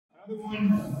Another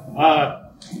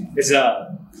one is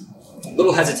a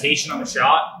little hesitation on the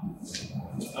shot.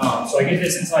 So I get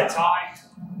this inside tie,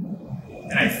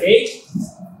 and I fake.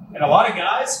 And a lot of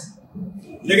guys,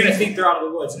 they're gonna think they're out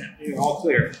of the woods and they're all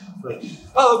clear. Like,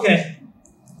 oh, okay.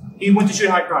 He went to shoot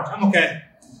high crotch. I'm okay.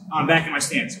 I'm back in my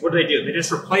stance. What do? They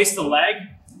just replace the leg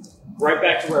right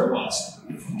back to where it was.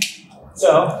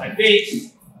 So I fake,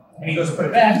 and he goes to put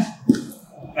it back.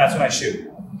 That's when I shoot.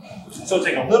 So it's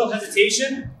like a little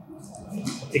hesitation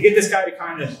to get this guy to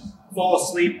kind of fall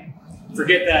asleep,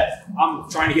 forget that I'm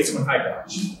trying to get someone high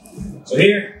crotch. So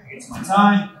here, I get to my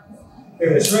tie,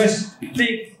 clear this wrist,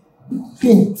 fake,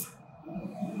 boom.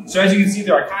 So as you can see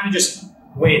there, I kind of just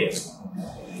waited.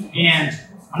 And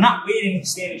I'm not waiting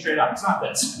standing straight up. It's not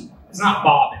this. It's not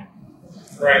bobbing.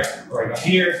 Right? Or I go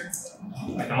here,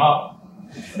 I come up,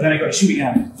 and then I go to shoot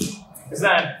again. Because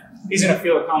then he's going to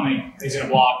feel it coming, he's going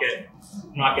to block it.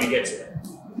 I'm not going to get to it.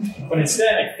 But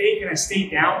instead, I fake and I stay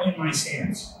down in my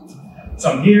stance.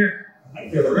 So I'm here, I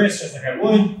feel the wrist just like I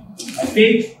would. I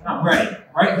fake, and I'm ready.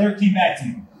 Right there, it came back to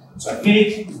me. So I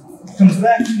fake, it comes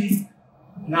back to me.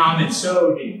 Now I'm in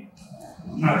so deep.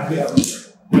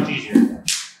 Much easier.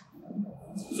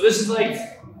 So this is like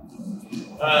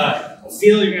a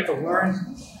feel you're going to have to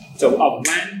learn. So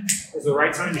when is the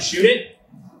right time to shoot it.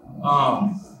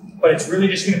 But it's really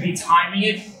just going to be timing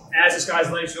it as this guy's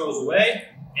legs goes away.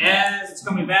 As it's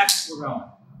coming back, we're going.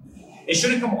 It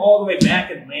shouldn't come all the way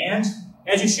back and land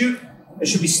as you shoot. It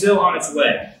should be still on its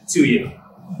way to you.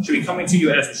 It should be coming to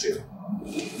you as you shoot.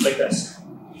 Like this.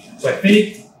 So I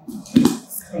fake,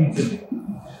 coming to me.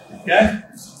 Okay?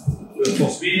 Do it full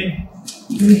speed.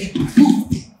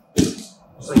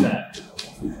 Just like that.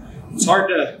 It's hard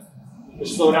to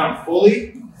slow down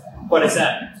fully, but it's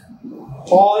that.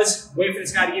 Pause, wait for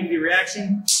this guy to give you the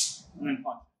reaction, and then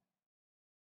punch.